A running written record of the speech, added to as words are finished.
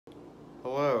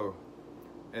Hello,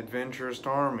 Adventurist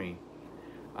Army.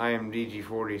 I am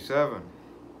DG47.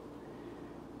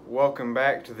 Welcome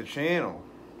back to the channel.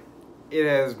 It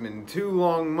has been 2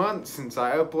 long months since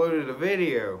I uploaded a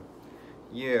video.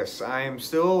 Yes, I am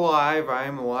still alive. I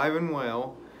am alive and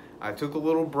well. I took a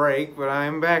little break, but I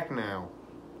am back now,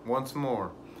 once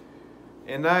more.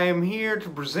 And I am here to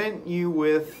present you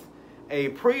with a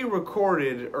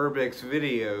pre-recorded Urbex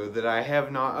video that I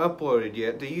have not uploaded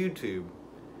yet to YouTube.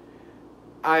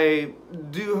 I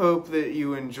do hope that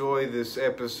you enjoy this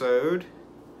episode.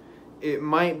 It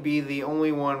might be the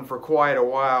only one for quite a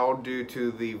while due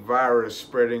to the virus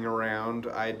spreading around.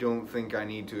 I don't think I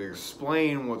need to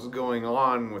explain what's going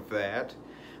on with that.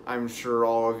 I'm sure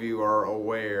all of you are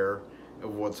aware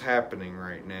of what's happening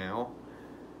right now.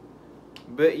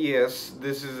 But yes,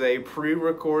 this is a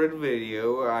pre-recorded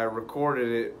video. I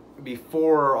recorded it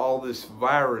before all this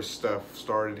virus stuff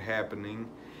started happening,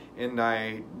 and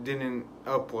I didn't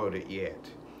upload it yet.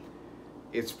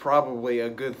 It's probably a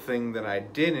good thing that I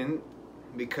didn't,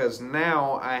 because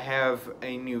now I have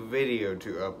a new video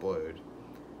to upload,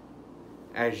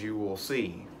 as you will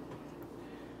see.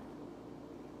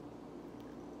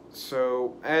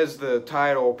 So, as the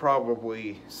title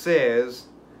probably says,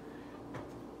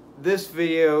 this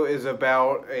video is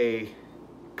about a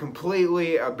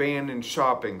completely abandoned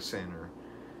shopping center.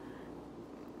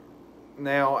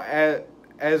 Now,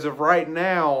 as of right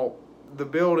now, the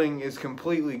building is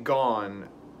completely gone.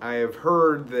 I have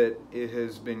heard that it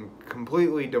has been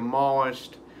completely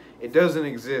demolished. It doesn't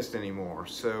exist anymore.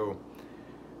 So,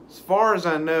 as far as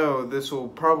I know, this will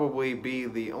probably be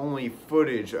the only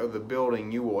footage of the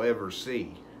building you will ever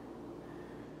see.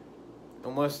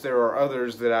 Unless there are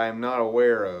others that I am not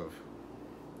aware of.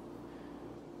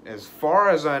 As far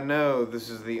as I know, this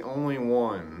is the only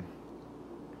one.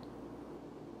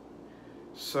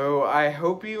 So I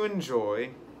hope you enjoy,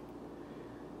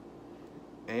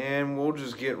 and we'll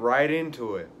just get right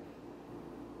into it.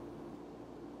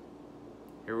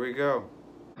 Here we go.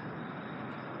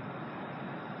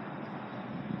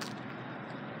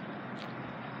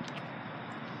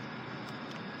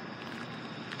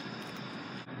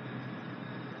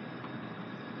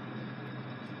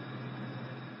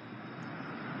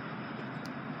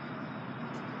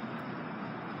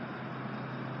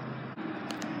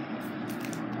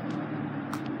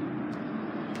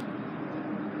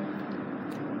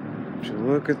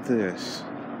 Look at this.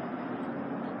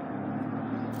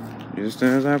 Just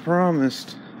as I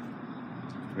promised.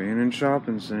 Abandoned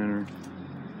shopping center.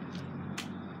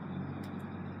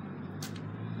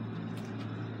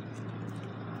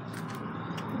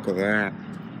 Look at that.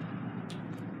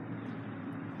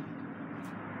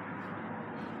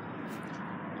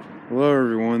 Hello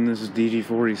everyone, this is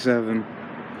DG47.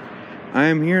 I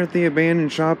am here at the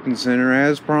abandoned shopping center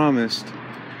as promised.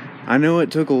 I know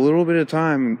it took a little bit of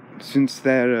time since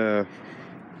that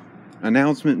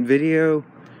announcement video,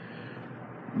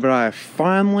 but I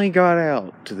finally got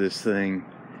out to this thing,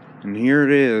 and here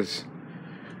it is.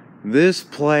 This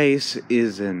place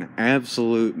is an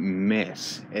absolute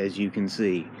mess, as you can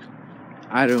see.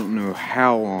 I don't know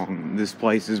how long this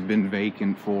place has been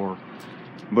vacant for,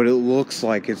 but it looks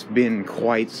like it's been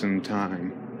quite some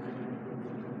time.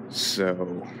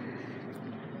 So,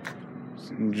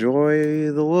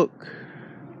 enjoy the look.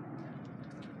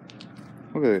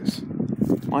 Look at this.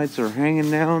 Lights are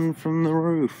hanging down from the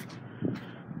roof.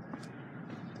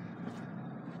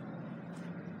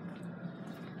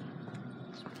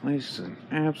 This place is an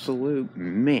absolute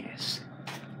mess.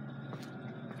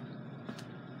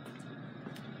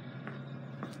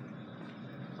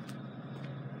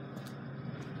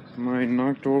 Somebody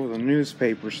knocked over the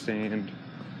newspaper stand.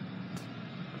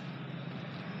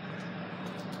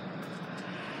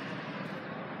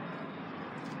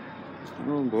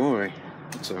 Oh boy,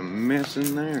 it's a mess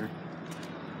in there.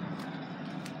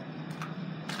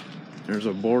 There's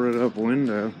a boarded up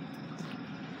window.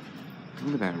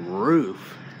 Look at that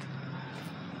roof.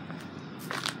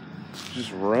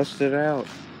 Just rusted out.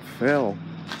 Fell.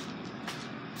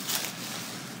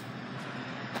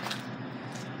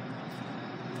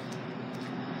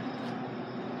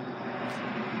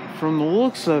 From the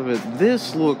looks of it,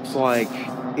 this looks like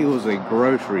it was a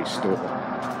grocery store.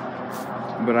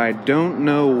 But I don't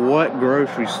know what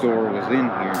grocery store was in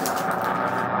here.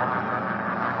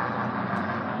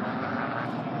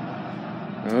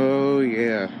 Oh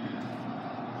yeah,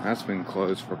 that's been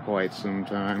closed for quite some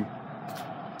time.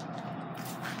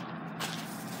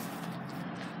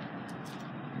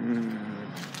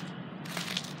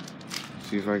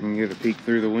 See if I can get a peek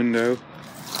through the window.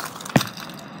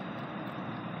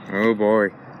 Oh boy,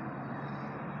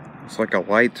 it's like a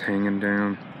light's hanging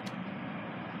down.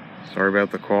 Sorry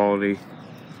about the quality.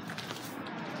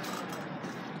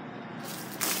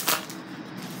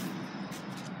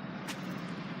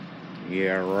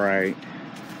 Yeah, right.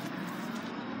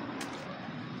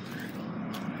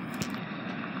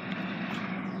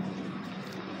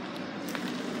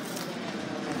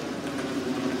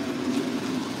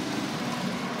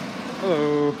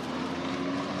 Hello.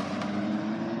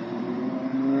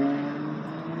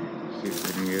 See if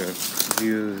we can get a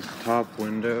view of this top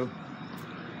window.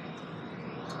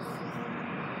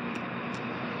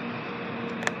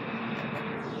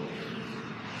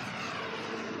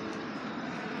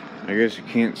 I guess you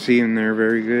can't see in there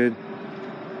very good.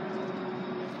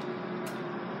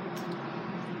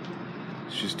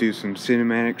 Let's just do some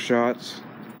cinematic shots.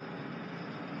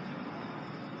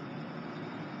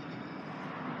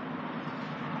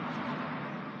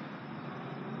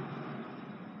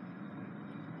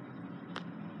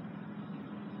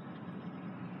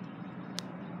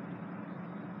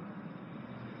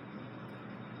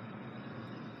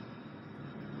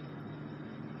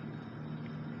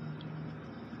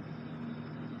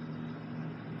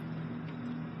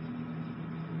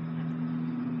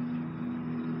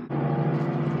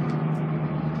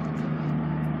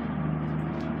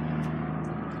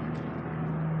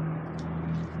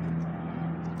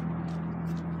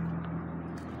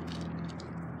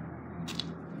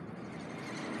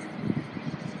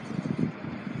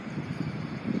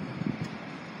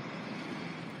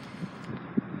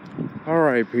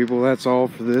 Alright people, that's all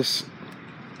for this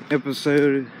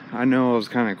episode. I know I was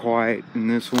kind of quiet in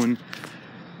this one.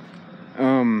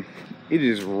 It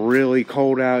is really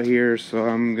cold out here, so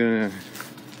I'm gonna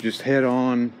just head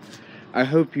on. I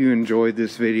hope you enjoyed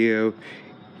this video.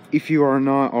 If you are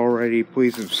not already,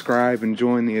 please subscribe and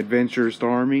join the Adventurist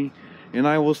Army, and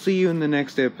I will see you in the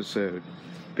next episode.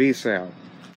 Peace out.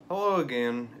 Hello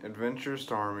again,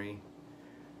 Adventurist Army.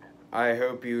 I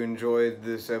hope you enjoyed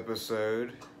this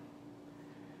episode.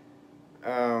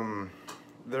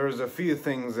 There's a few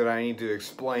things that I need to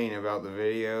explain about the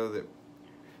video that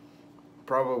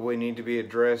probably need to be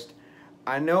addressed.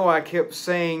 I know I kept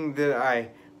saying that I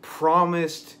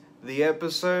promised the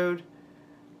episode.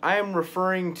 I am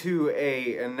referring to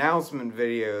an announcement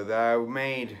video that I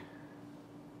made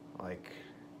like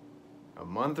a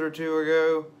month or two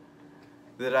ago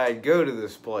that I'd go to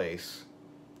this place.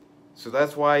 So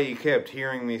that's why you kept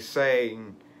hearing me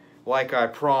saying like I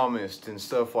promised and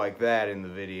stuff like that in the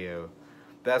video.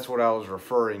 That's what I was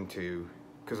referring to,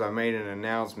 because I made an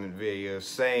announcement video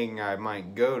saying I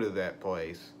might go to that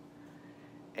place.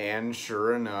 And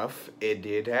sure enough, it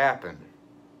did happen,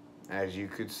 as you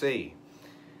could see.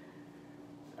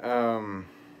 But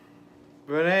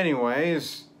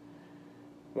anyways,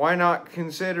 why not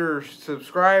consider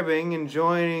subscribing and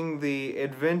joining the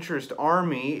Adventurist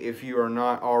Army if you are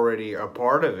not already a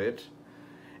part of it.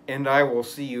 And I will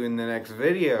see you in the next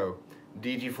video.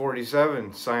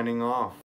 DG47 signing off.